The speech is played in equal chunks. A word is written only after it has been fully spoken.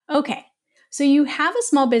Okay, so you have a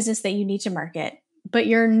small business that you need to market, but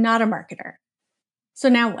you're not a marketer. So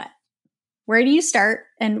now what? Where do you start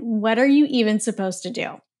and what are you even supposed to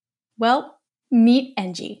do? Well, meet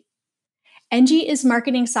Engie. Engie is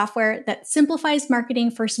marketing software that simplifies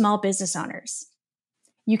marketing for small business owners.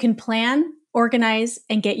 You can plan, organize,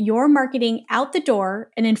 and get your marketing out the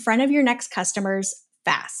door and in front of your next customers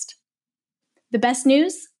fast. The best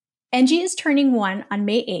news? Engie is turning 1 on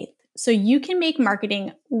May 8th, so you can make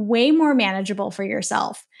marketing way more manageable for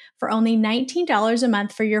yourself for only $19 a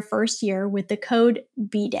month for your first year with the code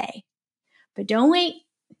BDAY. But don't wait,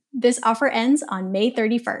 this offer ends on May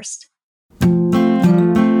 31st.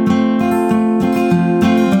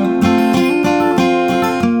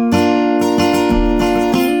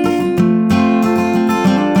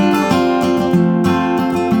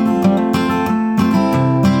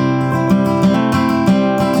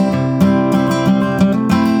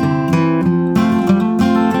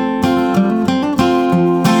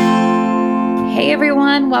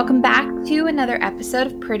 Welcome back to another episode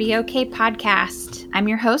of Pretty Okay Podcast. I'm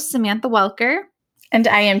your host, Samantha Welker. And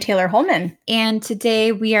I am Taylor Holman. And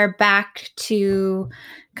today we are back to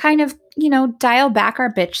kind of, dial back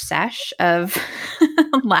our bitch sesh of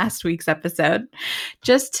last week's episode,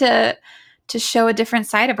 just to show a different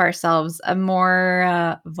side of ourselves, a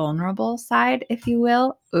more vulnerable side, if you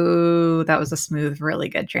will. Ooh, that was a smooth, really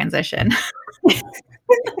good transition.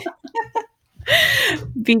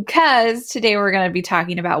 Because today we're going to be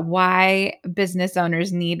talking about why business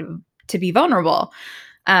owners need to be vulnerable,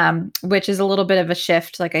 which is a little bit of a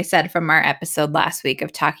shift, like I said, from our episode last week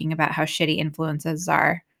of talking about how shitty influencers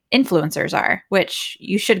are, which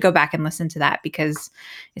you should go back and listen to that because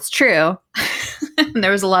it's true.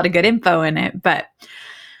 There was a lot of good info in it. But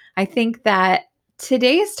I think that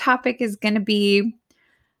today's topic is going to be,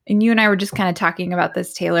 and you and I were just kind of talking about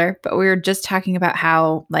this, Taylor, but we were just talking about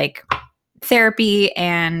how therapy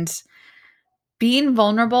and being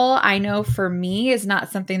vulnerable, I know for me, is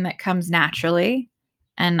not something that comes naturally.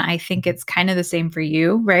 And I think it's kind of the same for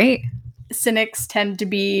you, right? Cynics tend to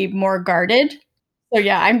be more guarded. So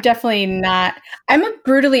yeah, I'm definitely not. I'm a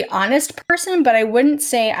brutally honest person, but I wouldn't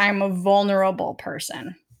say I'm a vulnerable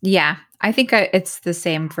person. Yeah, I think it's the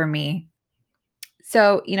same for me.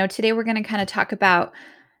 So, today we're going to kind of talk about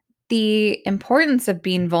the importance of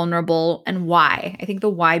being vulnerable and why. I think the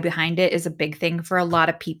why behind it is a big thing for a lot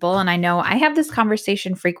of people. And I know I have this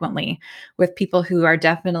conversation frequently with people who are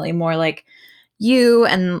definitely more like you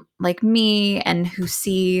and like me, and who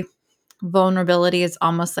see vulnerability as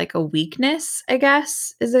almost like a weakness, I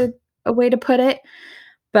guess, is a way to put it.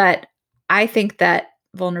 But I think that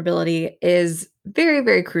vulnerability is very,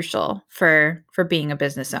 very crucial for being a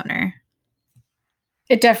business owner.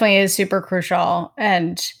 It definitely is super crucial.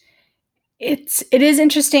 And it is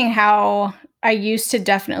interesting how I used to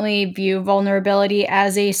definitely view vulnerability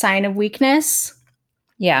as a sign of weakness.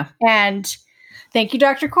 Yeah. And thank you,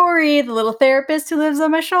 Dr. Corey, the little therapist who lives on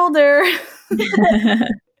my shoulder.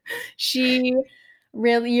 She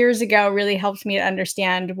really years ago really helped me to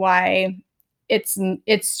understand why it's,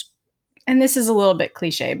 and this is a little bit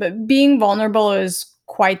cliche, but being vulnerable is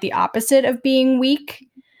quite the opposite of being weak,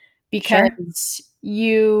 because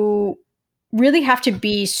you really have to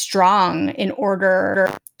be strong in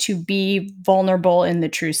order to be vulnerable in the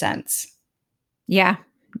true sense. Yeah,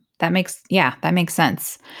 that makes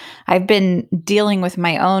sense. I've been dealing with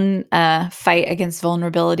my own fight against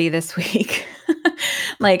vulnerability this week.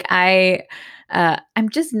 I'm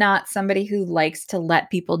just not somebody who likes to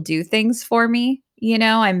let people do things for me.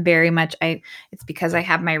 I'm very much, it's because I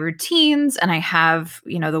have my routines and I have,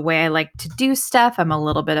 the way I like to do stuff. I'm a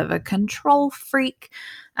little bit of a control freak.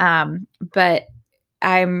 But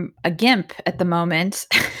I'm a gimp at the moment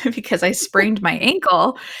because I sprained my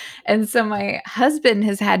ankle. And so my husband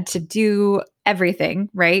has had to do everything,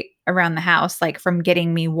 right, around the house, like from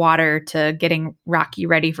getting me water to getting Rocky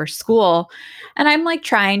ready for school. And I'm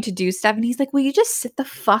trying to do stuff. And he's like, will you just sit the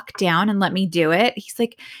fuck down and let me do it? He's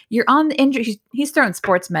like, you're on the injured. He's throwing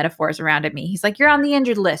sports metaphors around at me. He's like, you're on the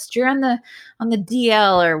injured list. You're on the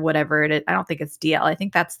DL or whatever it is. I don't think it's DL. I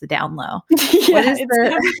think that's the down low. Yeah,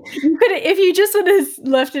 if you just would have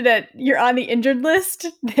left it at you're on the injured list,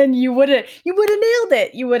 then you would have nailed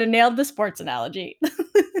it. You would have nailed the sports analogy.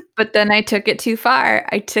 But then I took it too far.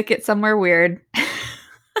 I took it somewhere weird.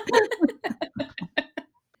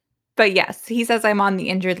 But yes, he says I'm on the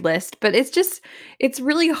injured list, but it's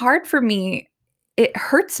really hard for me. It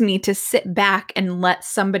hurts me to sit back and let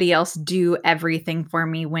somebody else do everything for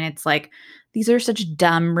me when it's like, these are such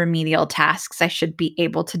dumb remedial tasks. I should be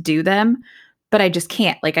able to do them, but I just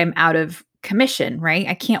can't. I'm out of commission, right?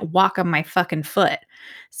 I can't walk on my fucking foot.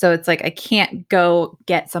 So it's like I can't go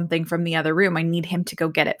get something from the other room. I need him to go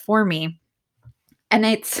get it for me. And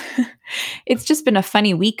it's it's just been a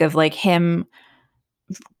funny week of like him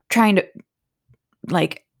trying to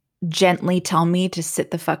like gently tell me to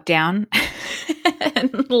sit the fuck down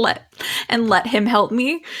and let him help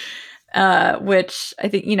me. Which I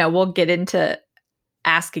think, we'll get into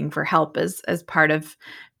asking for help as part of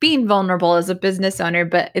being vulnerable as a business owner,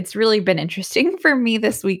 but it's really been interesting for me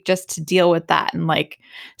this week just to deal with that and like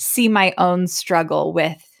see my own struggle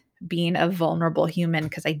with being a vulnerable human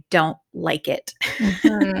because I don't like it.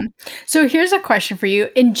 Mhm. So here's a question for you.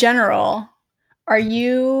 In general, are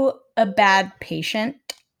you a bad patient?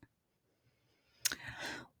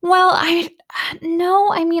 Well, I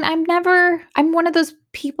no, I mean, I'm one of those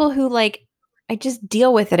people who like I just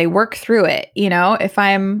deal with it. I work through it, if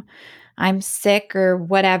I'm sick or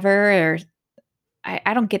whatever, or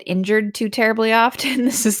I don't get injured too terribly often.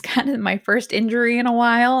 This is kind of my first injury in a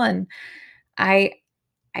while, and I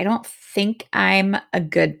I don't think I'm a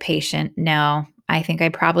good patient. No. I think I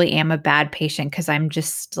probably am a bad patient because I'm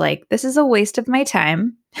just like, this is a waste of my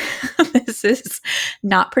time. This is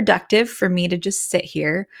not productive for me to just sit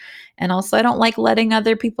here. And also I don't like letting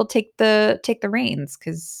other people take the reins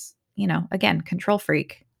because, again, control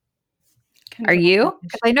freak. Are Control you? freak.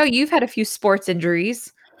 Because I know you've had a few sports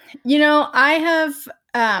injuries. I have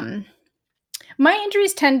my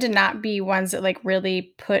injuries tend to not be ones that like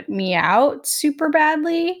really put me out super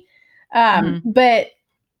badly. Mhm. But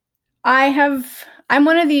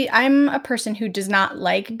I'm a person who does not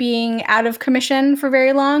like being out of commission for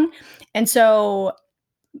very long. And so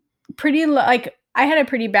like I had a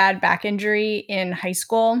pretty bad back injury in high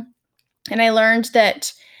school, and I learned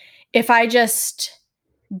that if I just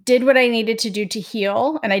did what I needed to do to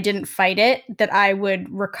heal and I didn't fight it, that I would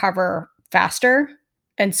recover faster.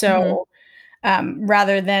 And Mhm. so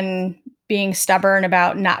rather than being stubborn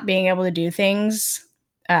about not being able to do things,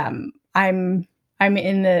 I'm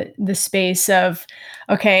in the space of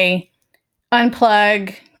okay,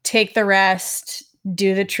 unplug, take the rest,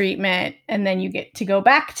 do the treatment, and then you get to go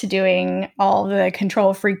back to doing all the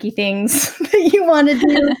control freaky things that you want to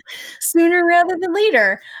do sooner rather than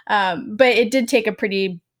later. But it did take a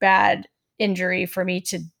pretty bad injury for me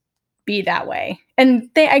to be that way.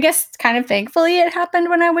 And I guess kind of thankfully it happened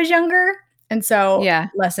when I was younger. And so Yeah.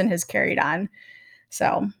 lesson has carried on.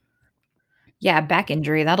 So Yeah, back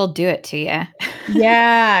injury, that'll do it to you.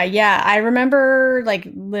 yeah, yeah. I remember like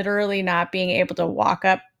literally not being able to walk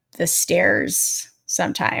up the stairs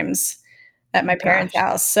sometimes at my Oh parents' gosh.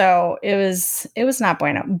 house. So it was not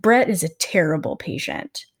bueno. Brett is a terrible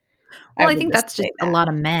patient. I Well, I will think just that's just say a that. lot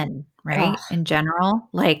of men, Oh, right? In general.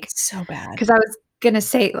 Like, so bad. because I was gonna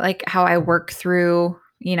say, like, how I work through,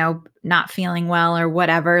 not feeling well or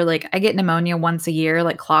whatever. Like, I get pneumonia once a year,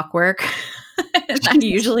 like clockwork. And I Jesus.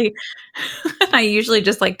 usually I usually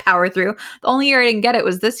just like power through. The only year I didn't get it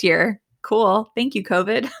was this year. Cool. Thank you,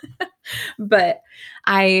 COVID. But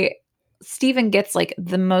I Steven gets like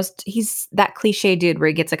he's that cliche dude where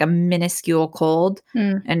he gets like a minuscule cold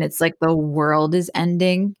Mm, and it's like the world is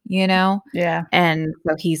ending. yeah. And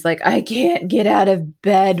so he's like, I can't get out of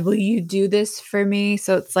bed. Will you do this for me?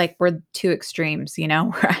 So it's like we're two extremes,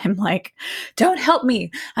 where I'm like, don't help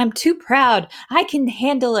me. I'm too proud. I can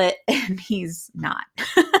handle it. And he's not.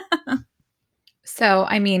 So,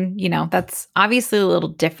 I mean, that's obviously a little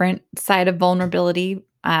different side of vulnerability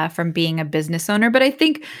from being a business owner, but I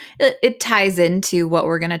think it ties into what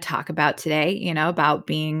we're going to talk about today, about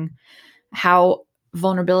being how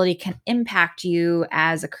vulnerability can impact you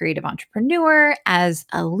as a creative entrepreneur, as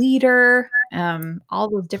a leader, all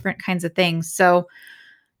those different kinds of things. So,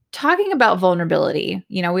 talking about vulnerability,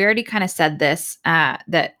 we already kind of said this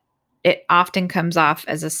that it often comes off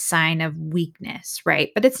as a sign of weakness, right?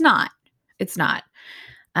 But it's not. It's not.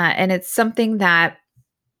 And it's something that,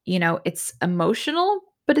 it's emotional,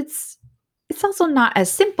 but it's also not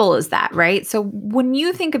as simple as that, right? So when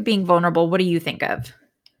you think of being vulnerable, what do you think of?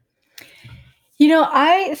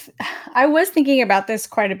 I was thinking about this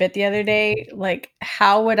quite a bit the other day, like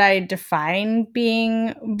how would I define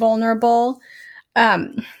being vulnerable?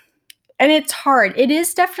 Um, and it's hard. It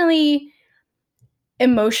is definitely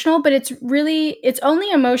emotional, but it's only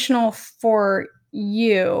emotional for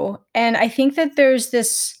you. And I think that there's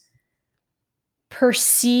this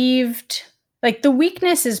perceived like the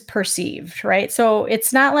weakness is perceived, right? So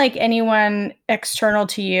it's not like anyone external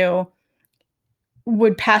to you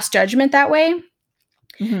would pass judgment that way.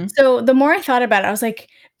 Mhm. So the more I thought about it, I was like,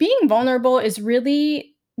 being vulnerable is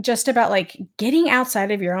really just about like getting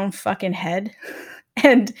outside of your own fucking head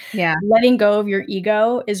and Yeah. letting go of your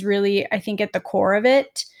ego is really, I think, at the core of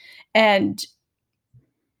it. and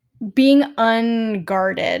being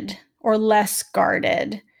unguarded or less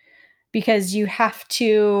guarded, because you have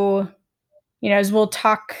to, as we'll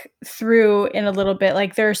talk through in a little bit,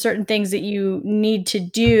 like there are certain things that you need to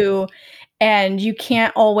do, and you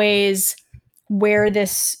can't always wear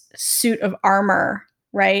this suit of armor,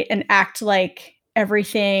 right? And act like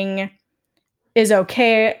everything is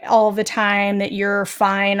okay all the time, that you're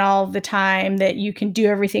fine all the time, that you can do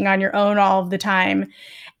everything on your own all of the time.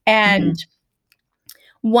 And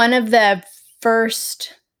one of the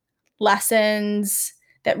first lessons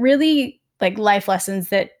that really, like, life lessons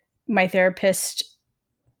that my therapist,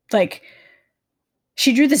 like,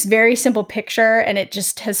 she drew this very simple picture and it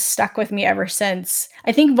just has stuck with me ever since.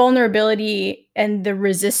 I think vulnerability and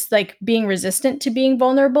being resistant to being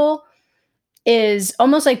vulnerable is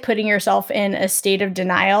almost like putting yourself in a state of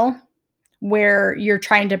denial where you're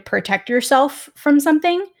trying to protect yourself from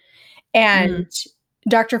something. And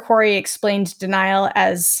Dr. Corey explained denial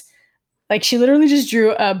as, like, she literally just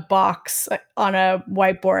drew a box on a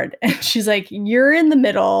whiteboard and she's like, you're in the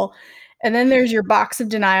middle, and then there's your box of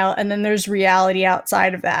denial, and then there's reality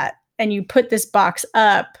outside of that. And you put this box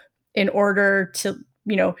up in order to,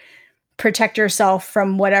 protect yourself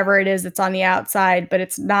from whatever it is that's on the outside, but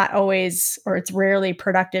it's not always, or it's rarely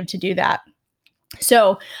productive to do that.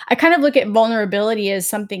 So I kind of look at vulnerability as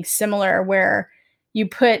something similar, where you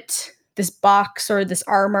put this box or this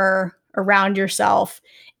armor around yourself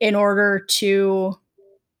in order to,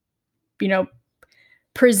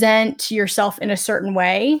 present yourself in a certain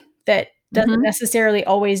way that doesn't necessarily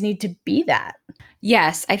always need to be that.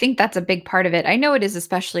 Yes, I think that's a big part of it. I know it is,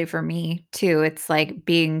 especially for me too. It's like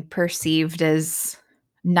being perceived as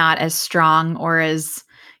not as strong or as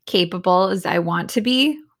capable as I want to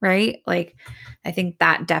be, right? Like, I think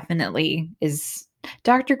that definitely is.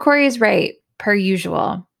 Dr. Corey is right, per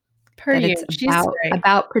usual. That it's She's right.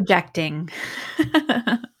 about projecting.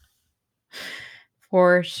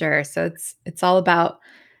 For sure. So it's all about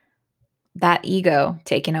that ego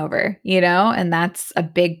taking over, and that's a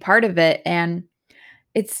big part of it. And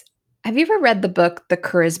have you ever read the book, The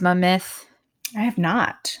Charisma Myth? I have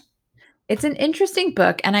not. It's an interesting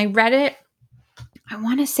book, and I read it, I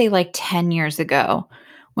want to say like 10 years ago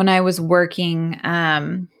when I was working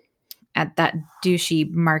at that douchey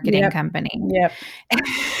marketing company. Yep.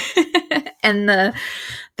 And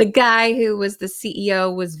the guy who was the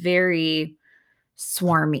CEO was very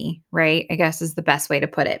swarmy, right? I guess is the best way to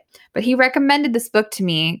put it. But he recommended this book to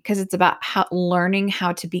me because it's about learning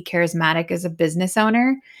how to be charismatic as a business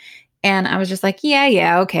owner. And I was just like,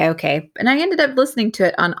 yeah, okay. And I ended up listening to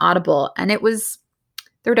it on Audible. And there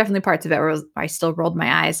were definitely parts of it where I still rolled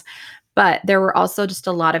my eyes. But there were also just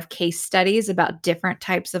a lot of case studies about different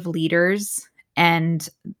types of leaders and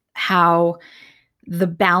how the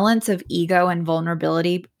balance of ego and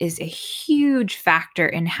vulnerability is a huge factor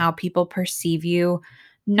in how people perceive you,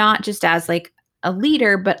 not just as like a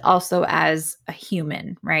leader, but also as a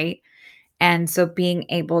human, right? And so being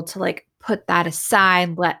able to like put that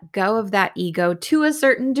aside, let go of that ego to a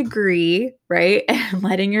certain degree, right? And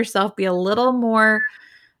letting yourself be a little more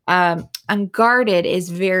unguarded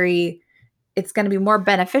is it's going to be more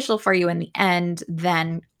beneficial for you in the end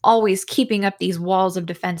than always keeping up these walls of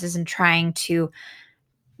defenses and trying to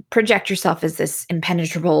project yourself as this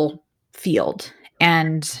impenetrable field.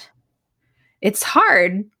 And it's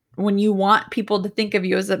hard when you want people to think of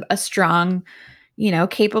you as a strong,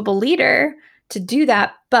 capable leader to do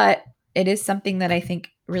that. But it is something that I think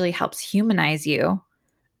really helps humanize you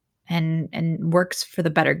and works for the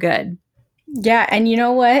better good. Yeah. And you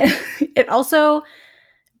know what? It also,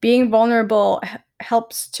 being vulnerable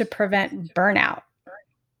helps to prevent burnout.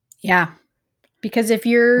 Yeah. Because if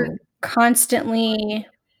you're constantly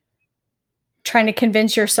trying to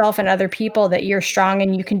convince yourself and other people that you're strong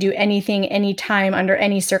and you can do anything, anytime, under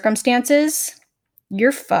any circumstances,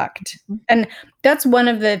 you're fucked. And that's one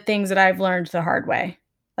of the things that I've learned the hard way.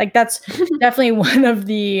 Like, that's definitely one of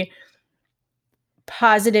the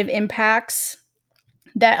positive impacts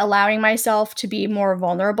that allowing myself to be more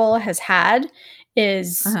vulnerable has had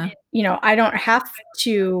is, I don't have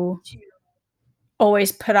to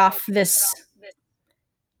always put off this.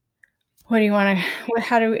 What do you want to,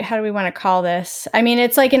 how do we want to call this? I mean,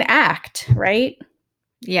 it's like an act, right?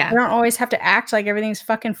 Yeah. I don't always have to act like everything's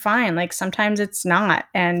fucking fine. Like, sometimes it's not.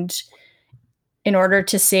 And in order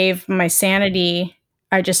to save my sanity,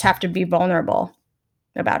 I just have to be vulnerable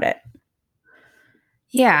about it.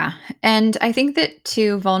 Yeah. And I think that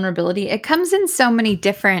too, vulnerability, it comes in so many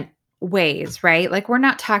different ways, right? Like, we're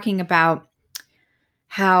not talking about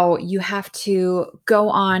how you have to go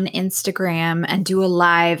on Instagram and do a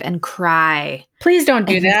live and cry. Please don't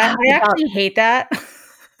do that. I actually hate that.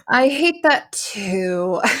 I hate that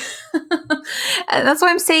too. And that's why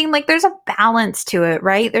I'm saying, like, there's a balance to it,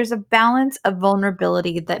 right? There's a balance of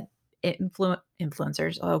vulnerability that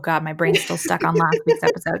influencers. Oh God, my brain's still stuck on last week's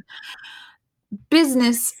episode.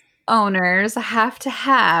 Business owners have to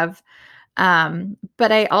have.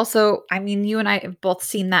 But I mean, you and I have both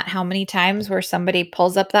seen that how many times where somebody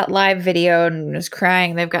pulls up that live video and is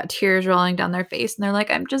crying, they've got tears rolling down their face, and they're like,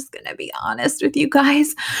 I'm just gonna be honest with you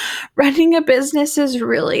guys. Running a business is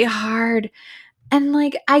really hard. And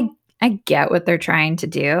like I get what they're trying to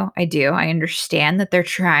do. I do. I understand that they're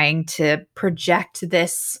trying to project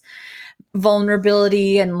this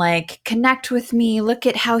vulnerability and like connect with me, look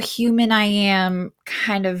at how human I am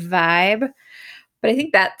kind of vibe. But I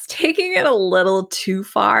think that's taking it a little too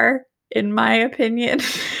far, in my opinion.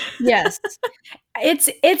 Yes. It's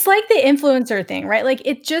like the influencer thing, right? Like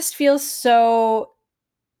it just feels so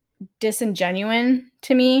disingenuous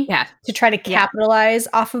to me Yeah. to try to Yeah. capitalize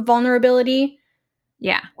off of vulnerability.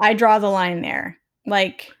 Yeah. I draw the line there.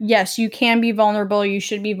 Like, yes, you can be vulnerable, you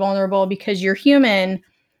should be vulnerable because you're human,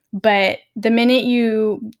 but the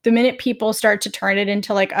minute people start to turn it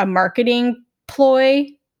into like a marketing ploy,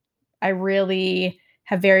 I really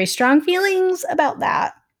have very strong feelings about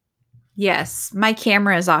that. Yes. My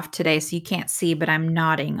camera is off today, so you can't see, but I'm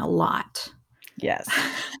nodding a lot. Yes.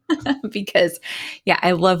 Because yeah,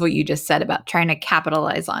 I love what you just said about trying to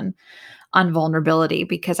capitalize on vulnerability,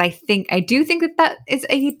 because I do think that is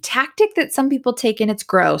a tactic that some people take, and it's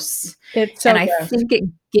gross. It's so And I gross. think it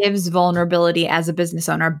gives vulnerability as a business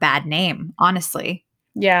owner a bad name, honestly.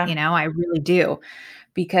 Yeah. You know, I really do,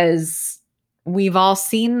 because we've all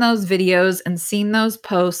seen those videos and seen those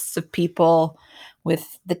posts of people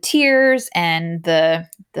with the tears and the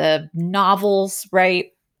novels, right?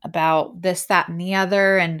 About this, that, and the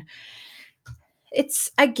other. And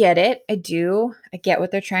I get it. I do. I get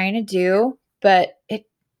what they're trying to do, but it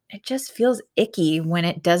just feels icky when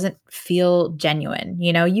it doesn't feel genuine.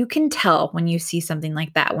 You know, you can tell when you see something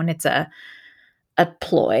like that, when it's a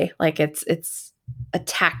ploy, like it's a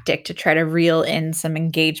tactic to try to reel in some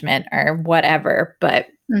engagement or whatever, but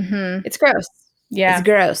Mhm. it's gross. It's Yeah.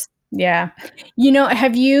 gross. Yeah.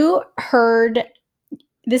 Have you heard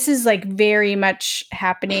this is like very much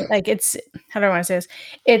happening. Like it's how do I want to say this?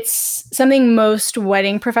 It's something most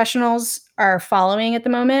wedding professionals are following at the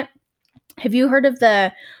moment. Have you heard of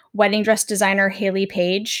the wedding dress designer Haley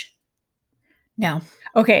Page? No.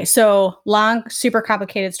 Okay, so long, super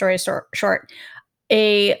complicated story short.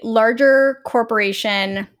 A larger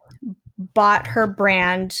corporation bought her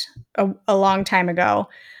brand a long time ago,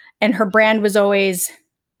 and her brand was always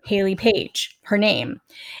Haley Page, her name.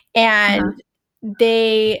 Uh-huh. And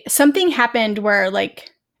something happened where like,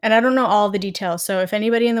 and I don't know all the details. So if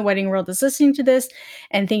anybody in the wedding world is listening to this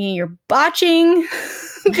and thinking you're botching,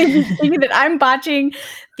 thinking that I'm botching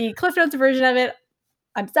the Cliff Notes version of it,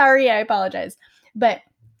 I'm sorry, I apologize. But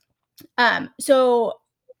so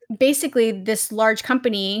basically this large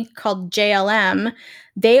company called JLM,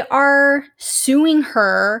 they are suing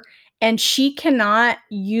her and she cannot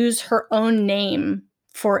use her own name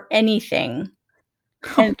for anything.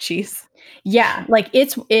 Oh, And jeez. yeah, like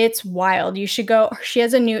it's wild. You should go. She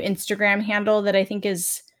has a new Instagram handle that I think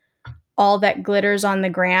is all that glitters on the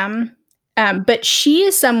gram. But she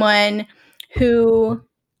is someone who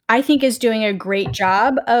I think is doing a great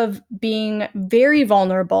job of being very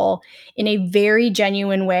vulnerable in a very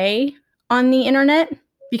genuine way on the internet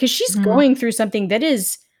because she's Mhm. going through something that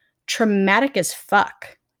is traumatic as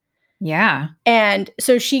fuck. Yeah. And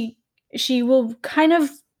so she will kind of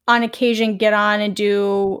on occasion get on and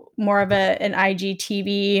do more of an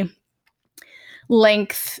IGTV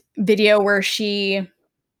length video where she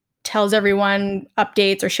tells everyone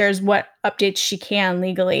updates or shares what updates she can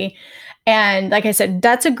legally. And like I said,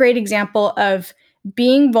 that's a great example of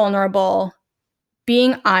being vulnerable,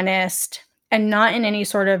 being honest, and not in any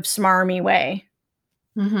sort of smarmy way.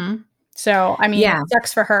 Mhm. So, I mean, it Yeah.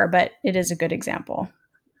 sucks for her, but it is a good example.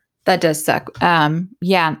 That does suck.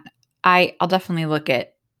 Yeah, I'll definitely look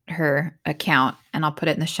at her account, and I'll put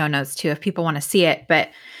it in the show notes too if people want to see it. But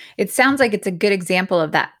it sounds like it's a good example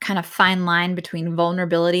of that kind of fine line between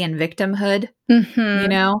vulnerability and victimhood, you Mhm.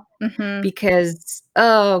 know? Mhm. Because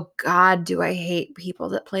oh God, do I hate people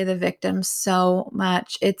that play the victim so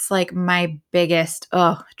much. It's like my biggest,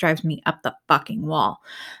 it drives me up the fucking wall.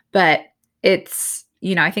 But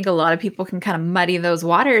I think a lot of people can kind of muddy those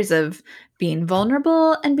waters of being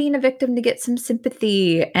vulnerable and being a victim to get some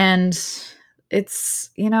sympathy. And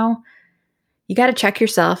you got to check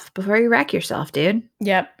yourself before you wreck yourself, dude.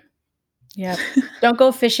 Yep. Yep. Don't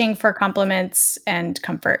go fishing for compliments and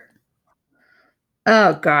comfort.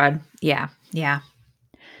 Oh God. Yeah. Yeah.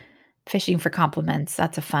 Fishing for compliments.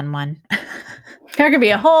 That's a fun one. There could be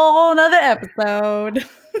a whole nother episode.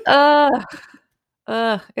 Ugh.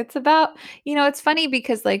 Ugh. It's about, it's funny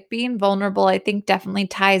because like being vulnerable, I think definitely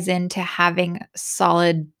ties into having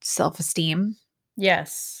solid self-esteem,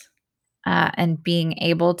 Yes. and being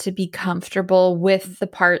able to be comfortable with the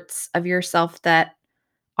parts of yourself that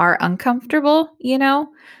are uncomfortable.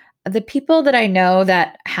 The people that I know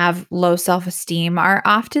that have low self-esteem are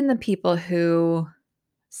often the people who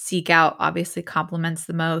seek out obviously compliments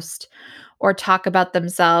the most or talk about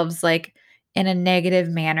themselves like in a negative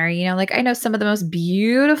manner. Like I know some of the most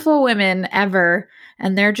beautiful women ever,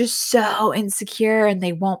 and they're just so insecure and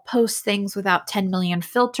they won't post things without 10 million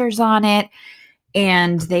filters on it.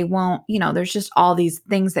 And they won't, there's just all these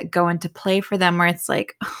things that go into play for them where it's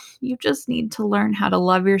like, you just need to learn how to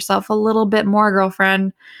love yourself a little bit more,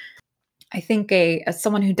 girlfriend. I think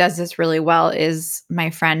someone who does this really well is my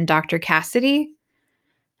friend Dr. Cassidy,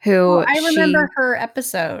 Oh, who I remember her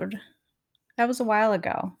episode. That was a while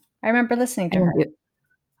ago. I remember listening I to her.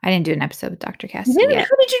 didn't do an episode with Dr. Cassidy yet.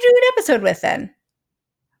 Who did you do an episode with then?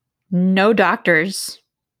 No doctors.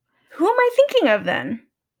 Who am I thinking of then?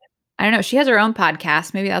 I don't know. She has her own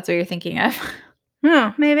podcast. Maybe that's what you're thinking of.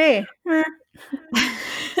 Oh, maybe.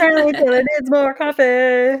 Apparently Taylor needs more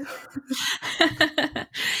coffee.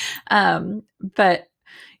 But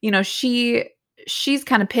she's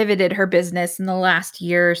kind of pivoted her business in the last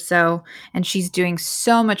year or so, and she's doing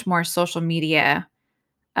so much more social media,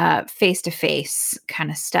 face-to-face kind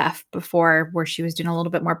of stuff before, where she was doing a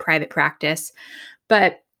little bit more private practice.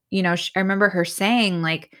 But I remember her saying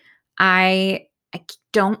like, I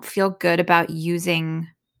don't feel good about using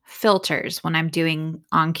filters when I'm doing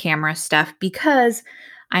on camera stuff because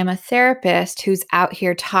I'm a therapist who's out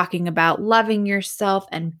here talking about loving yourself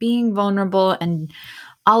and being vulnerable and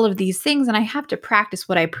all of these things. And I have to practice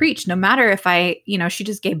what I preach, no matter if she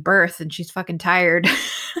just gave birth and she's fucking tired.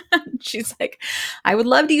 She's like, I would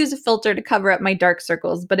love to use a filter to cover up my dark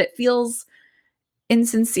circles, but it feels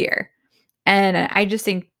insincere. And I just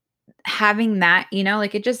think having that,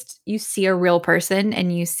 like you see a real person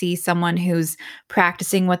and you see someone who's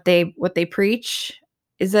practicing what they preach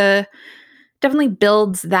definitely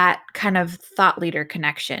builds that kind of thought leader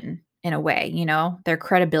connection in a way. Their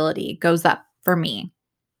credibility goes up for me.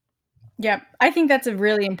 Yep. I think that's a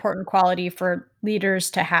really important quality for leaders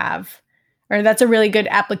to have, or that's a really good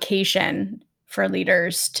application for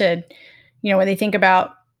leaders to, when they think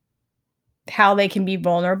about how they can be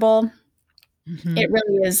vulnerable, it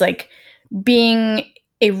really is like being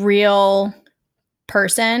a real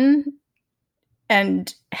person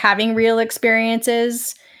and having real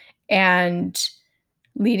experiences and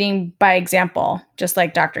leading by example, just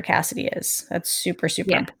like Dr. Cassidy is. That's super,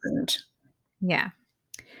 super important. Yeah.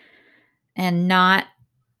 And not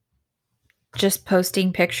just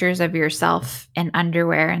posting pictures of yourself in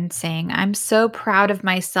underwear and saying, I'm so proud of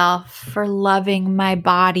myself for loving my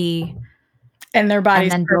body. And their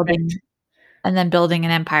body's perfect. building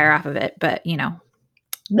an empire off of it. But,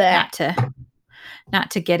 not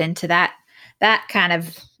to get into that kind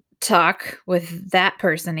of talk with that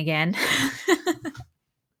person again.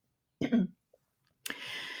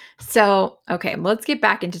 So, okay, let's get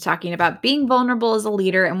back into talking about being vulnerable as a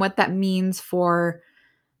leader and what that means for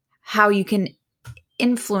how you can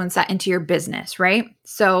influence that into your business, right?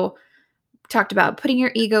 So, talked about putting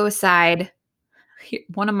your ego aside.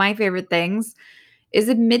 One of my favorite things is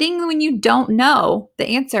admitting when you don't know the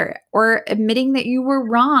answer or admitting that you were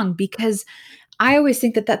wrong, because I always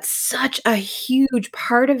think that that's such a huge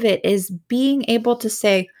part of it, is being able to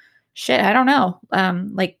say, shit, I don't know.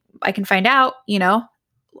 Like I can find out,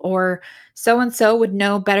 or so-and-so would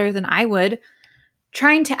know better than I would.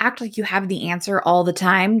 Trying to act like you have the answer all the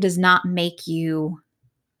time does not make you,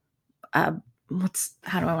 how do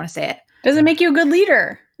I want to say it? Doesn't make you a good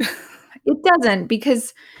leader. It doesn't,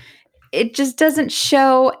 because it just doesn't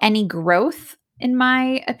show any growth, in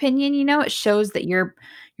my opinion. It shows that you're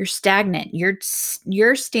stagnant.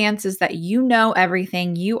 Your stance is that you know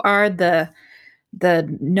everything. You are the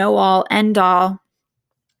know all end all.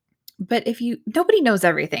 But nobody knows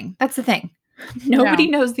everything. That's the thing. Nobody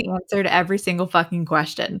knows the answer to every single fucking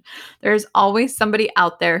question. There's always somebody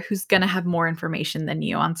out there who's going to have more information than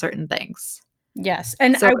you on certain things. Yes.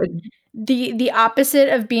 And so the opposite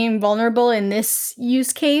of being vulnerable in this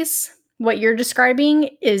use case, what you're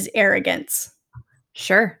describing, is arrogance.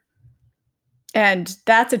 Sure. And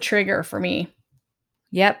that's a trigger for me.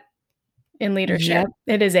 Yep. In leadership.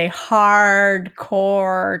 Yep. It is a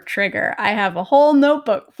hardcore trigger. I have a whole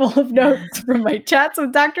notebook full of notes from my chats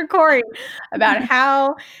with Dr. Corey about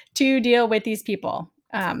how to deal with these people.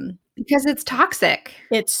 Because it's toxic.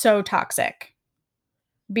 It's so toxic.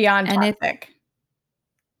 beyond And toxic.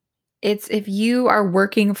 it's if you are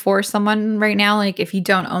working for someone right now, like if you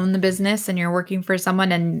don't own the business and you're working for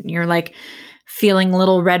someone and you're like feeling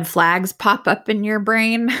little red flags pop up in your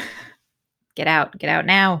brain, get out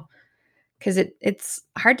now. Because it's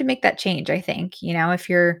hard to make that change, I think. If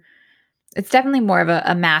you're it's definitely more of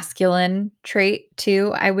a masculine trait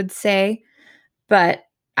too, I would say. But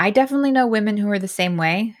I definitely know women who are the same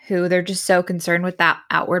way, who they're just so concerned with that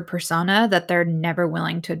outward persona that they're never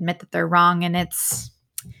willing to admit that they're wrong. And it's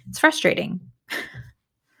frustrating.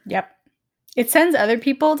 Yep. It sends other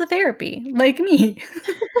people to therapy, like me.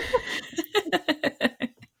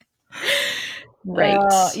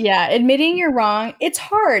 Right. Yeah, admitting you're wrong. It's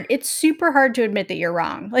hard. It's super hard to admit that you're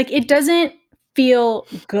wrong. Like, it doesn't feel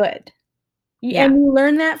good. Yeah. And you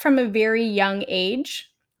learn that from a very young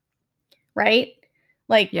age, right?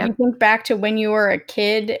 Like, you Yep. think back to when you were a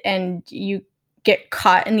kid and you get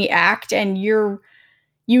caught in the act and you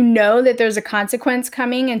know that there's a consequence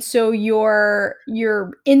coming, and so your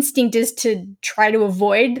instinct is to try to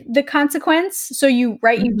avoid the consequence. So you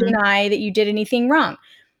Mhm. deny that you did anything wrong.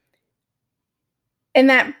 And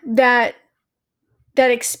that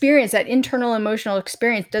experience, that internal emotional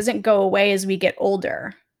experience doesn't go away as we get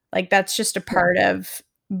older. Like, that's just a part of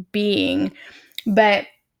being. But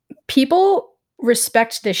people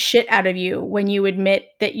respect the shit out of you when you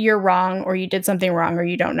admit that you're wrong or you did something wrong or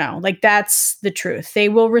you don't know. Like, that's the truth. They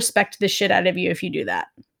will respect the shit out of you if you do that.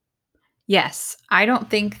 Yes. I don't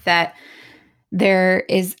think that there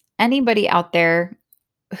is anybody out there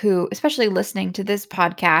who, especially listening to this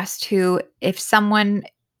podcast, who, if someone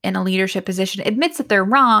in a leadership position admits that they're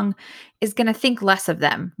wrong, is going to think less of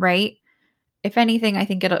them, right? If anything, I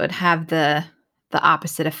think it would have the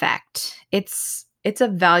opposite effect. It's a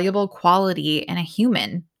valuable quality in a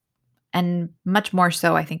human, and much more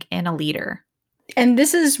so, I think, in a leader. And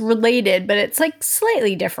this is related, but it's like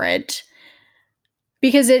slightly different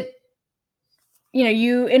because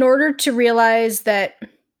you, in order to realize that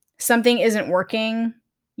something isn't working,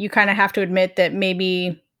 you kind of have to admit that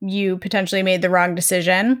maybe you potentially made the wrong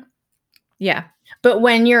decision. Yeah. But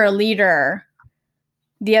when you're a leader,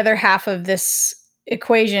 the other half of this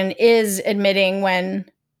equation is admitting when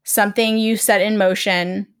something you set in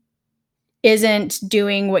motion isn't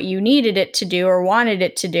doing what you needed it to do or wanted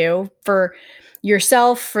it to do for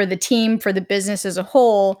yourself, for the team, for the business as a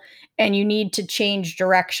whole, and you need to change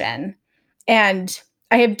direction. And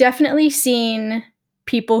I have definitely seen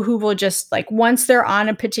people who will just, like, once they're on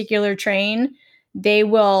a particular train, they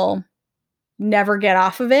will never get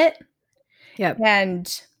off of it. Yep.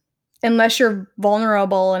 And unless you're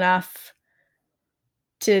vulnerable enough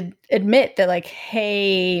to admit that, like,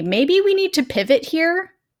 hey, maybe we need to pivot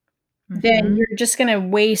here, then Mhm. you're just going to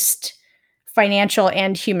waste financial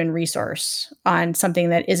and human resource on something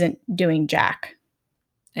that isn't doing jack.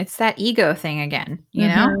 It's that ego thing again,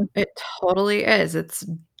 Mhm. It totally is. It's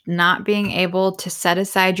not being able to set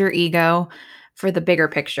aside your ego for the bigger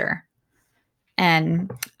picture.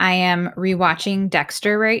 And I am rewatching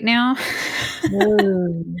Dexter right now.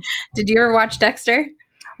 Mm. Did you ever watch Dexter?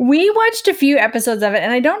 We watched a few episodes of it,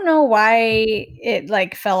 and I don't know why it,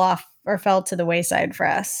 like, fell off or fell to the wayside for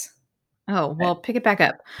us. Oh, But well, pick it back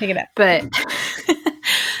up. pick it up. But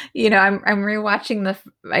I'm rewatching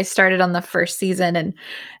I started on the first season,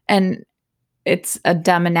 and it's a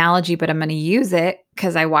dumb analogy, but I'm going to use it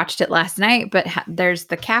because I watched it last night. But there's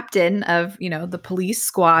the captain of, the police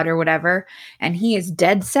squad or whatever. And he is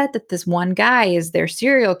dead set that this one guy is their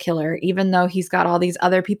serial killer, even though he's got all these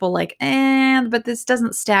other people like, but this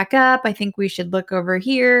doesn't stack up. I think we should look over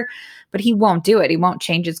here. But he won't do it. He won't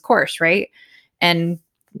change his course. Right. And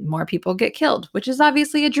more people get killed, which is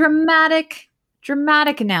obviously a dramatic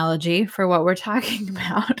analogy for what we're talking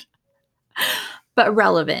about. But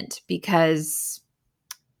relevant because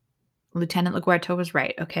Lieutenant LaGuardia was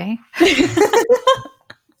right, okay?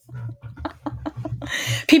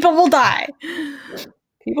 People will die.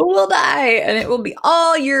 People will die, and it will be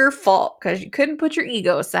all your fault because you couldn't put your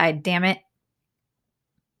ego aside, damn it.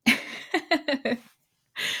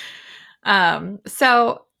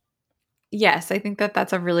 So yes, I think that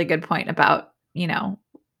that's a really good point about,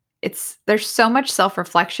 there's so much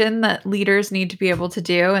self-reflection that leaders need to be able to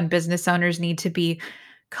do and business owners need to be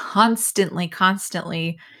constantly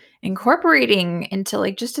incorporating into,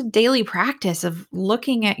 like, just a daily practice of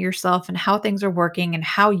looking at yourself and how things are working and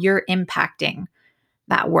how you're impacting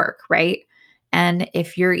that work, right? And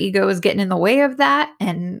if your ego is getting in the way of that,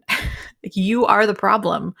 and you are the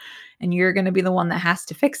problem and you're going to be the one that has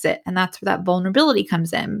to fix it, and that's where that vulnerability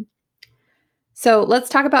comes in. So let's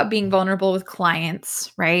talk about being vulnerable with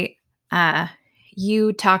clients, right?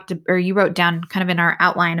 You wrote down kind of in our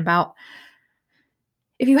outline about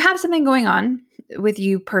if you have something going on with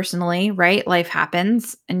you personally, right? Life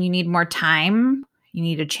happens and you need more time, you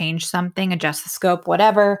need to change something, adjust the scope,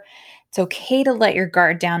 whatever. It's okay to let your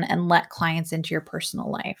guard down and let clients into your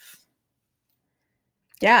personal life.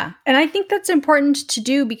 Yeah. And I think that's important to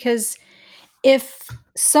do because if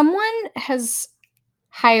someone has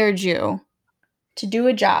hired you to do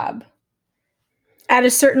a job at a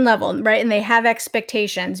certain level, right? And they have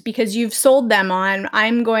expectations because you've sold them on,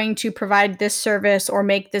 I'm going to provide this service or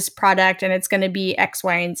make this product and it's going to be X,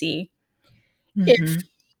 Y, and Z. If Mm-hmm.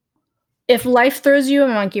 if life throws you a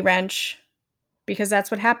monkey wrench, because that's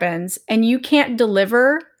what happens, and you can't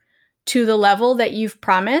deliver to the level that you've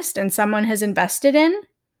promised and someone has invested in,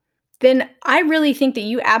 then I really think that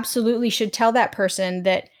you absolutely should tell that person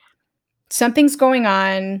that something's going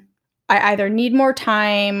on. I either need more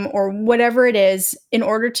time or whatever it is in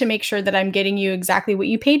order to make sure that I'm getting you exactly what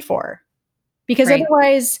you paid for. Because Right.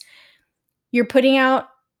 otherwise, you're putting out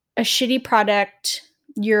a shitty product,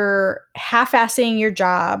 you're half assing your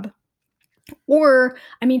job. Or,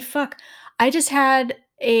 I mean, fuck, Jillian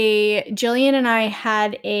and I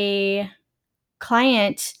had a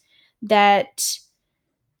client that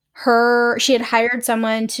she had hired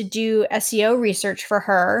someone to do SEO research for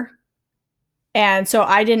her. And so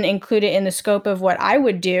I didn't include it in the scope of what I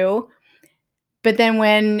would do. But then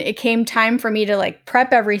when it came time for me to like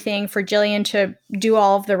prep everything for Jillian to do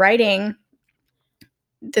all of the writing,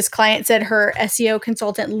 this client said her SEO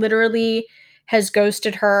consultant literally has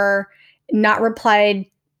ghosted her, not replied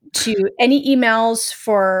to any emails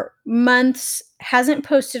for months, hasn't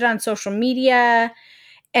posted on social media.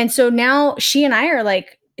 And so now she and I are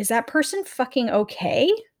like, is that person fucking okay?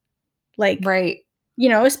 Like, Right.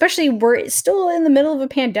 especially we're still in the middle of a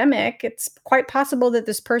pandemic. It's quite possible that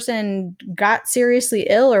this person got seriously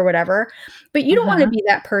ill or whatever, but you don't want to Uh-huh. be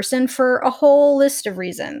that person for a whole list of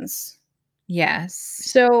reasons. Yes.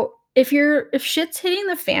 So if shit's hitting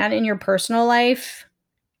the fan in your personal life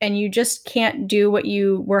and you just can't do what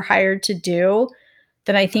you were hired to do,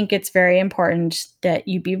 then I think it's very important that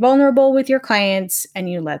you be vulnerable with your clients and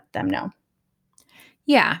you let them know.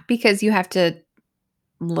 Yeah, because you have to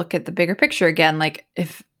look at the bigger picture again. Like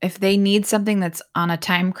if they need something that's on a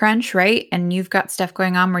time crunch, right? And you've got stuff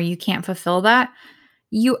going on where you can't fulfill that,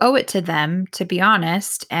 you owe it to them to be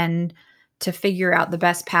honest and to figure out the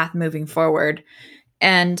best path moving forward.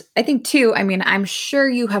 And I think too, I mean, I'm sure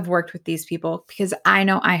you have worked with these people because I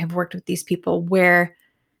know I have worked with these people where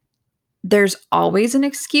there's always an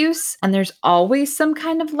excuse and there's always some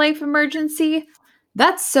kind of life emergency.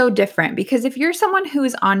 That's so different because if you're someone who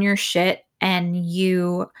is on your shit and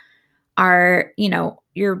you are,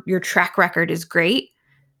 your track record is great,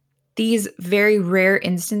 these very rare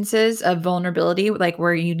instances of vulnerability, like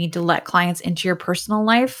where you need to let clients into your personal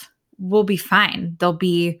life, will be fine. They'll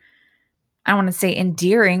be, I don't want to say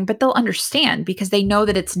endearing, but they'll understand because they know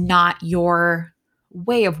that it's not your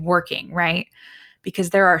way of working, right? Because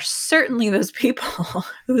there are certainly those people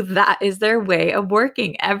who that is their way of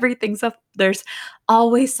working. Everything's up, there's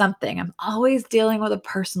always something. I'm always dealing with a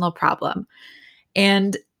personal problem.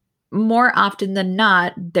 And more often than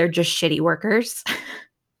not, they're just shitty workers,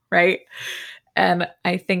 right? And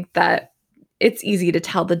I think that it's easy to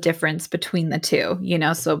tell the difference between the two,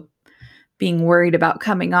 So being worried about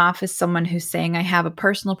coming off as someone who's saying, I have a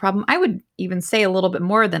personal problem, I would even say a little bit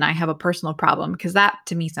more than I have a personal problem, because that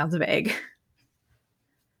to me sounds vague.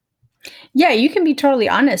 Yeah, you can be totally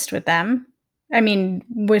honest with them. I mean,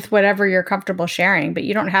 with whatever you're comfortable sharing, but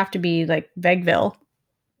you don't have to be like Vagueville.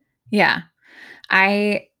 Yeah.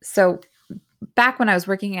 So back when I was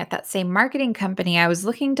working at that same marketing company, I was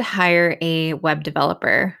looking to hire a web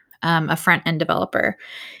developer, a front end developer.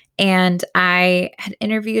 And I had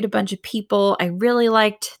interviewed a bunch of people. I really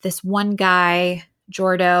liked this one guy,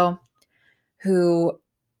 Jordo, who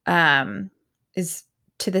is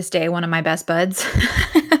to this day one of my best buds.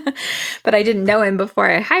 But I didn't know him before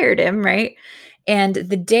I hired him, right? And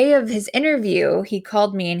the day of his interview, he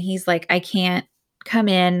called me and he's like, I can't come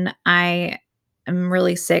in. I am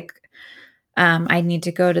really sick. I need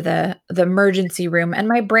to go to the emergency room. And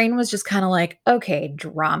my brain was just kind of like, okay,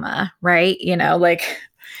 drama, right? Like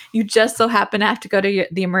you just so happen to have to go to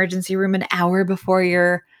the emergency room an hour before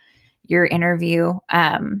your interview.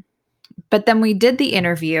 But then we did the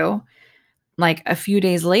interview like a few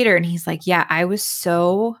days later, and he's like, yeah, I was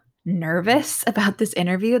so nervous about this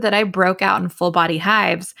interview that I broke out in full body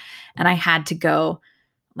hives and I had to go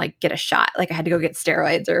like get a shot. Like I had to go get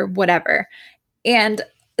steroids or whatever. And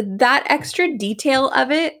that extra detail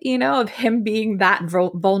of it, of him being that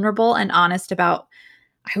vulnerable and honest about,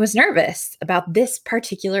 I was nervous about this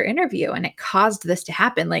particular interview and it caused this to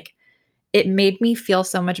happen. Like it made me feel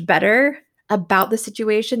so much better about the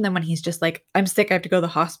situation than when he's just like, I'm sick, I have to go to the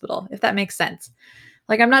hospital, if that makes sense.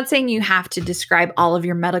 Like, I'm not saying you have to describe all of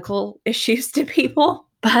your medical issues to people,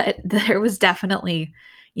 but there was definitely,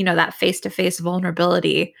 that face-to-face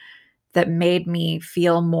vulnerability that made me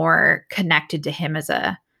feel more connected to him as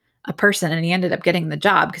a person. And he ended up getting the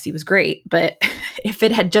job because he was great. But if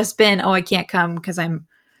it had just been, oh, I can't come because I'm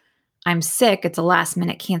sick, it's a last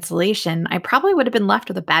minute cancellation, I probably would have been left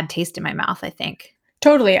with a bad taste in my mouth, I think.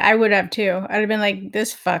 Totally. I would have too. I'd have been like,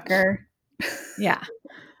 this fucker. Yeah.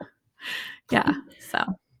 Yeah. So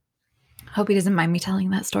hope he doesn't mind me telling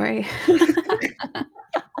that story.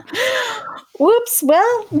 Whoops.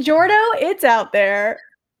 Well, Jordo, it's out there.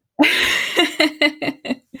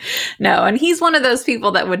 No, and he's one of those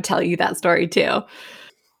people that would tell you that story too.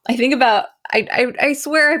 I think about, I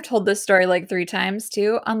swear I've told this story like 3 times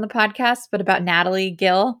too on the podcast, but about Natalie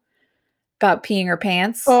Gill, about peeing her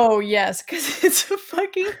pants. Oh, yes, because it's a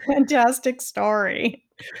fucking fantastic story.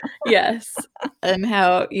 Yes. And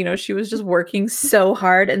how, she was just working so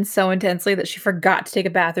hard and so intensely that she forgot to take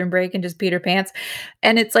a bathroom break and just peed her pants.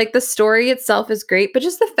 And it's like the story itself is great, but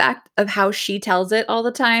just the fact of how she tells it all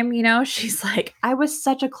the time, she's like, I was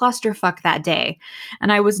such a clusterfuck that day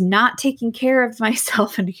and I was not taking care of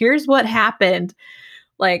myself. And here's what happened.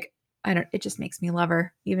 Like, it just makes me love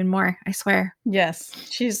her even more. I swear. Yes.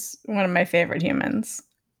 She's one of my favorite humans.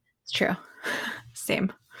 It's true.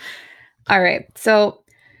 Same. All right. So,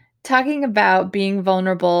 talking about being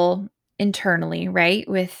vulnerable internally, right?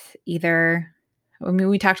 With either,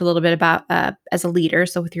 we talked a little bit about as a leader,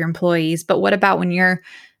 so with your employees, but what about when you're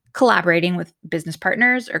collaborating with business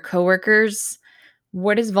partners or coworkers?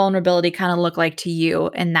 What does vulnerability kind of look like to you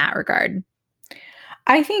in that regard?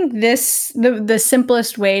 I think the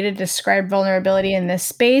simplest way to describe vulnerability in this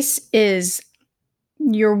space is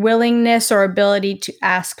your willingness or ability to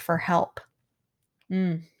ask for help.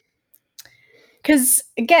 Because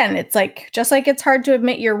again, it's like, just like it's hard to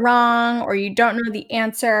admit you're wrong or you don't know the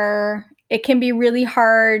answer, it can be really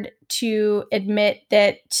hard to admit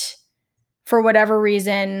that for whatever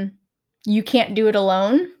reason, you can't do it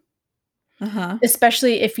alone.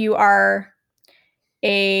 Especially if you are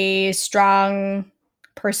a strong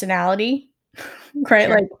personality, right?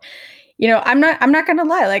 Sure. Like, I'm not gonna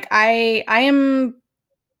lie. Like I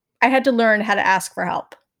had to learn how to ask for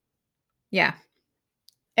help. Yeah.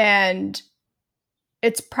 And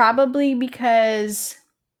it's probably because,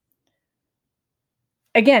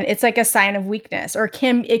 again, it's like a sign of weakness, or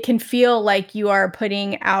it can feel like you are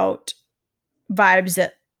putting out vibes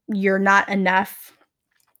that you're not enough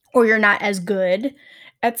or you're not as good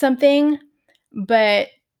at something. But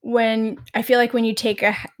when I feel like when you take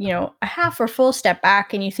a half or full step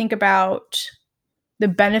back and you think about the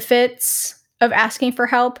benefits of asking for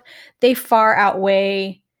help, they far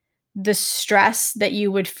outweigh the stress that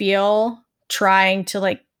you would feel trying to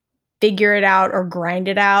like figure it out or grind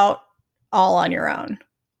it out all on your own.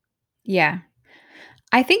 Yeah.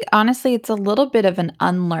 I think honestly, it's a little bit of an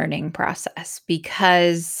unlearning process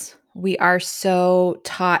because we are so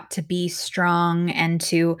taught to be strong and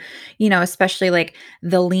to, especially like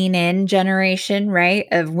the lean in generation, right?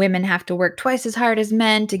 Of women have to work twice as hard as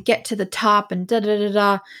men to get to the top and da da da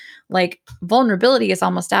da. Like vulnerability is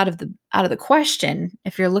almost out of the question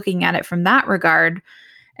if you're looking at it from that regard.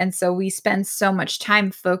 And so we spend so much time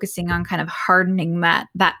focusing on kind of hardening that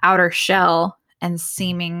outer shell and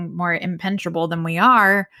seeming more impenetrable than we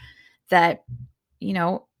are, that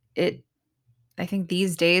I think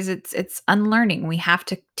these days it's unlearning. We have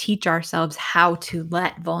to teach ourselves how to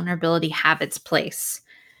let vulnerability have its place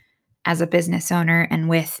as a business owner and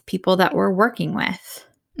with people that we're working with.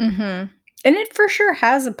 And it for sure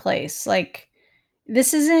has a place. Like,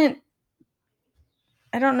 this isn't,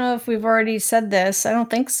 I don't know if we've already said this. I don't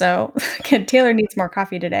think so. Taylor needs more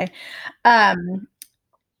coffee today.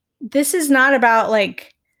 This is not about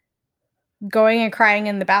like going and crying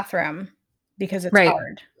in the bathroom because it's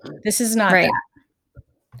hard. This is not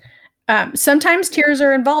that. Sometimes tears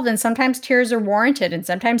are involved and sometimes tears are warranted and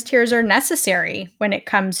sometimes tears are necessary when it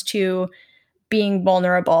comes to being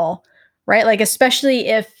vulnerable, right? Like, especially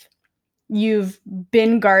if you've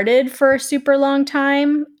been guarded for a super long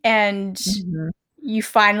time and you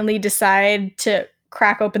finally decide to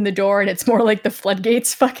crack open the door and it's more like the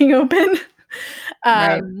floodgates fucking open.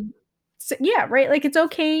 So yeah, right. Like it's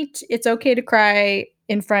okay to cry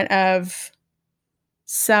in front of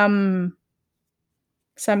some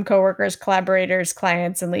coworkers, collaborators,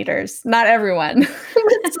 clients, and leaders. Not everyone,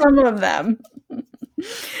 but some of them.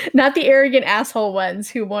 Not the arrogant asshole ones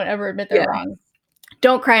who won't ever admit they're wrong.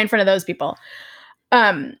 Don't cry in front of those people.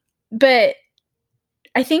 But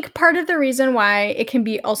I think part of the reason why it can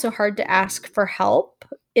be also hard to ask for help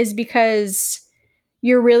is because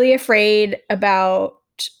you're really afraid about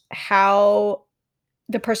how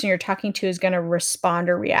the person you're talking to is going to respond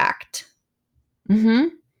or react. Mhm.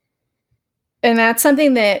 And that's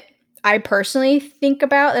something that I personally think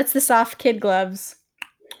about. That's the soft kid gloves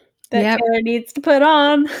that Yep. Taylor needs to put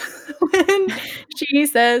on when she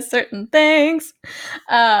says certain things.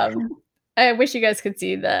 I wish you guys could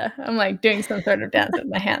see I'm like doing some sort of dance with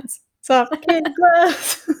my hands. Soft kid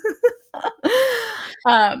gloves.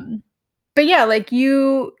 um, but yeah, like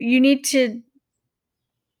you need to,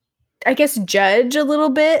 I guess, judge a little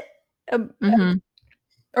bit, um, Mhm.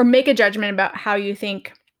 or make a judgment about how you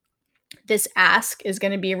think this ask is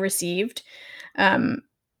going to be received. Um,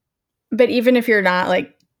 but even if you're not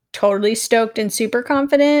like totally stoked and super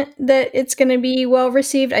confident that it's going to be well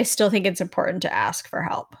received, I still think it's important to ask for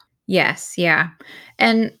help. Yes, yeah.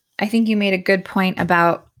 And I think you made a good point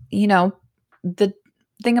about, the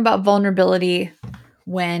thing about vulnerability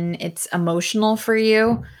when it's emotional for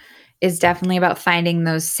you is definitely about finding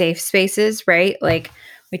those safe spaces, right? Like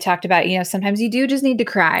we talked about, sometimes you do just need to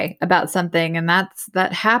cry about something and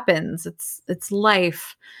that happens. It's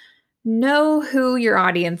life. Know who your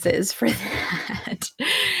audience is for that.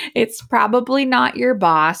 It's probably not your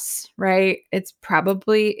boss, right? It's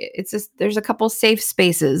just there's a couple safe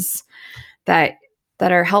spaces that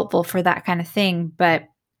that are helpful for that kind of thing, but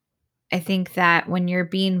I think that when you're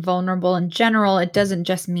being vulnerable in general, it doesn't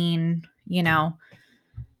just mean,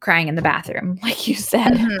 crying in the bathroom, like you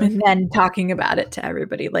said, Mhm. and then talking about it to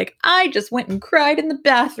everybody. Like, I just went and cried in the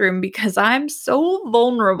bathroom because I'm so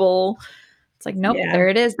vulnerable. It's like, nope, Yeah. there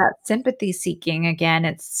it is. That sympathy seeking again.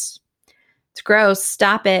 It's gross.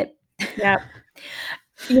 Stop it. Yeah.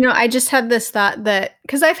 I just had this thought that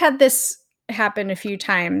because I've had this happen a few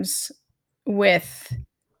times with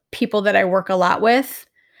people that I work a lot with.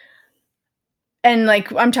 And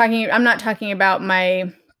like I'm not talking about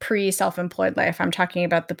my pre self-employed life. I'm talking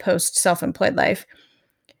about the post self-employed life.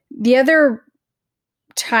 The other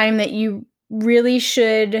time that you really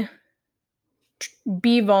should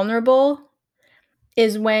be vulnerable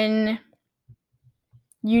is when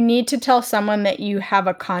you need to tell someone that you have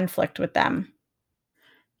a conflict with them.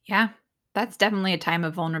 Yeah, that's definitely a time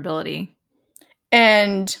of vulnerability.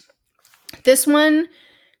 And this one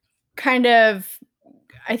kind of,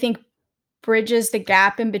 I think, bridges the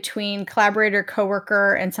gap in between collaborator,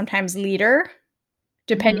 coworker, and sometimes leader,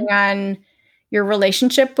 depending Hmm. on your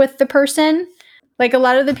relationship with the person. Like a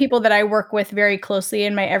lot of the people that I work with very closely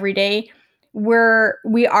in my everyday,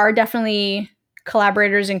 we are definitely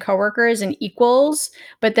collaborators and coworkers and equals,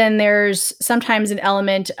 but then there's sometimes an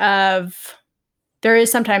element of there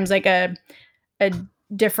is sometimes like a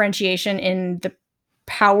differentiation in the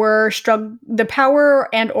power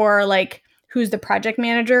and or like who's the project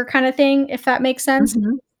manager kind of thing, if that makes sense.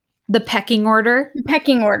 Hmm. The pecking order. The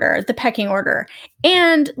pecking order.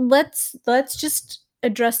 And let's just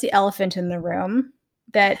address the elephant in the room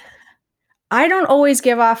that I don't always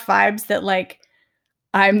give off vibes that like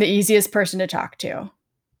I'm the easiest person to talk to.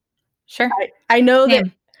 Sure. I know that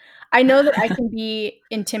Same. I can be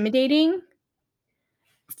intimidating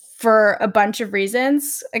for a bunch of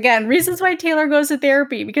reasons. Again, reasons why Taylor goes to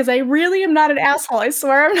therapy because I really am not an asshole. I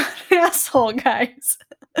swear I'm not an asshole, guys.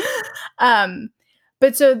 um,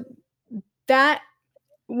 but so that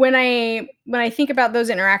when I think about those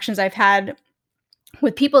interactions I've had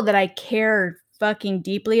with people that I care fucking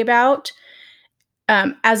deeply about,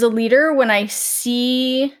 as a leader, when I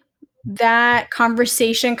see that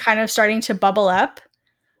conversation kind of starting to bubble up,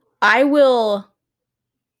 I will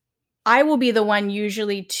I will be the one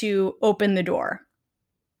usually to open the door,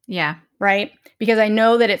 Yeah. right? Because I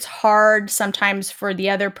know that it's hard sometimes for the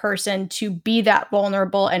other person to be that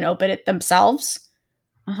vulnerable and open it themselves.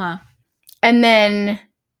 Uh-huh. And then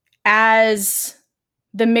as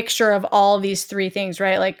the mixture of all these three things,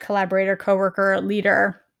 right? Like collaborator, coworker,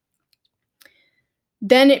 leader,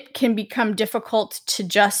 then it can become difficult to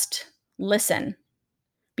just listen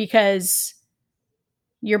because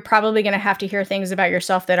you're probably going to have to hear things about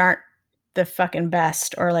yourself that aren't the fucking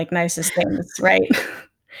best or like nicest things, right?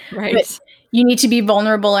 But Right. you need to be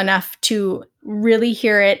vulnerable enough to really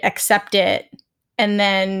hear it, accept it, and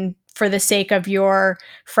then for the sake of your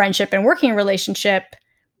friendship and working relationship,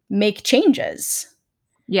 make changes.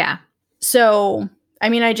 Yeah. So, I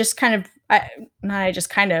mean, not I just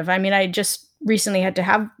kind of, I mean, I just recently had to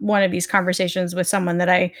have one of these conversations with someone that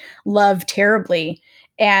I love terribly.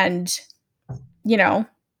 And, you know,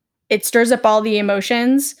 it stirs up all the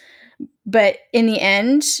emotions. But in the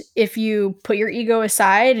end, if you put your ego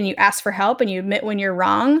aside and you ask for help and you admit when you're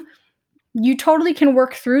wrong, you totally can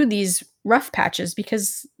work through these rough patches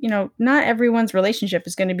because, not everyone's relationship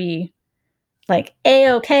is going to be like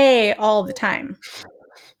A-okay all the time.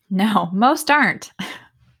 No, most aren't.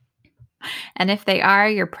 And if they are,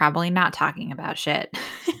 you're probably not talking about shit.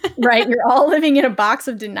 Right. You're all living in a box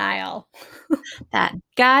of denial. That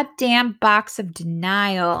goddamn box of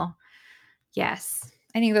denial. Yes.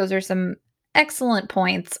 I think those are some excellent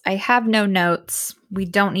points. I have no notes. We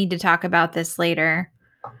don't need to talk about this later,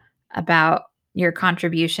 about your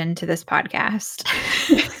contribution to this podcast.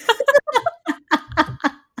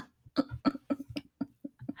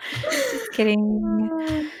 Just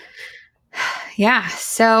kidding. Yeah.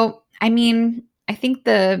 So, I mean, I think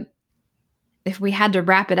if we had to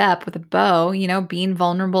wrap it up with a bow, being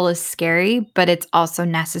vulnerable is scary, but it's also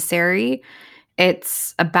necessary.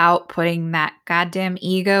 It's about putting that goddamn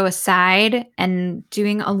ego aside and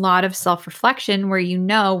doing a lot of self-reflection where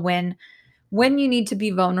when you need to be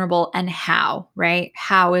vulnerable and how, right?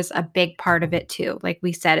 How is a big part of it too. Like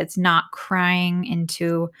we said, it's not crying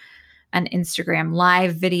into an Instagram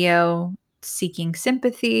live video seeking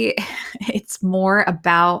sympathy. It's more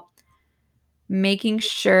about making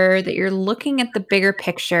sure that you're looking at the bigger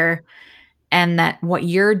picture and that what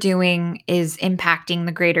you're doing is impacting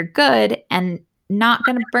the greater good and not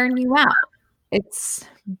going to burn you out. It's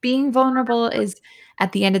being vulnerable is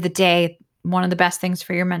at the end of the day one of the best things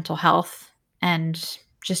for your mental health and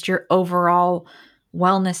just your overall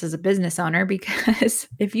wellness as a business owner, because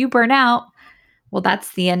if you burn out, well,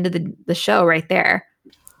 that's the end of the show right there.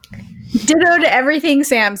 Ditto to everything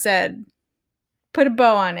Sam said. Put a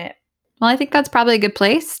bow on it. Well, I think that's probably a good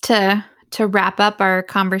place to wrap up our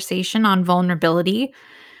conversation on vulnerability.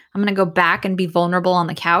 I'm going to go back and be vulnerable on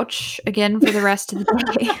the couch again for the rest of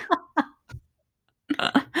the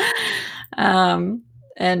day. And,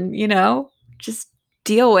 just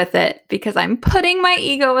deal with it because I'm putting my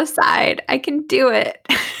ego aside. I can do it.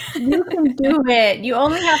 You can do it. You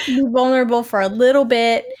only have to be vulnerable for a little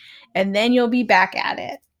bit and then you'll be back at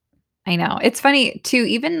it. I know. It's funny too,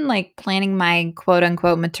 even like planning my quote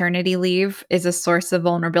unquote maternity leave is a source of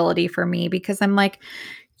vulnerability for me because I'm like,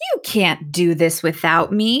 you can't do this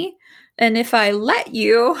without me. And if I let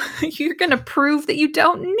you, you're going to prove that you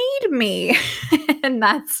don't need me. And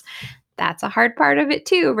that's a hard part of it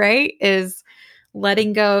too, right? Is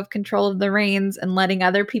letting go of control of the reins and letting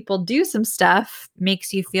other people do some stuff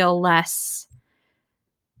makes you feel less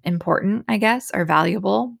important, I guess, or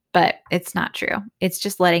valuable, but it's not true. It's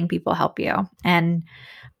just letting people help you. And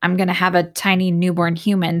I'm going to have a tiny newborn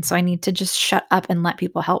human, so I need to just shut up and let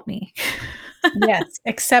people help me. Yes,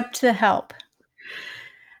 accept the help.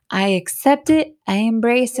 I accept it. I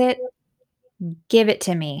embrace it. Give it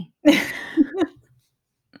to me.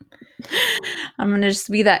 I'm going to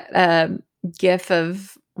just be that gif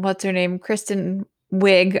of what's her name? Kristen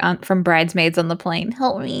Wiig from Bridesmaids on the plane.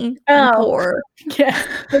 Help me. I'm poor. Yeah,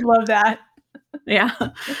 I love that. Yeah.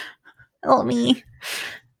 Help me.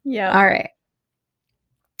 Yeah. All right.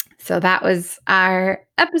 So that was our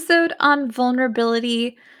episode on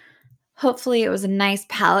vulnerability. Hopefully it was a nice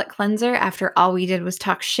palate cleanser after all we did was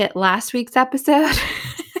talk shit last week's episode,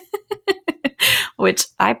 which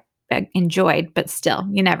I enjoyed, but still,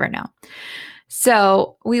 you never know.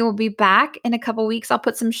 So we will be back in a couple weeks. I'll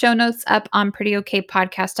put some show notes up on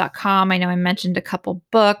prettyokpodcast.com. I know I mentioned a couple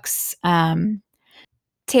books.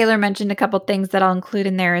 Taylor mentioned a couple things that I'll include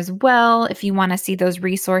in there as well if you want to see those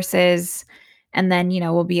resources. And then,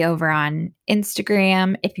 we'll be over on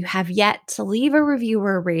Instagram. If you have yet to leave a review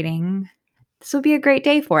or a rating, this would be a great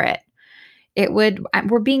day for it.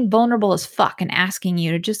 We're being vulnerable as fuck and asking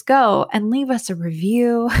you to just go and leave us a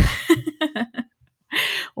review.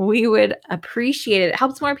 We would appreciate it. It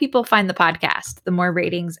helps more people find the podcast, the more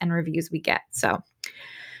ratings and reviews we get. So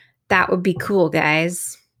that would be cool,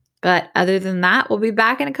 guys. But other than that, we'll be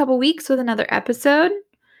back in a couple weeks with another episode.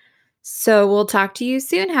 So we'll talk to you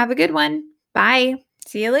soon. Have a good one. Bye.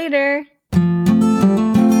 See you later.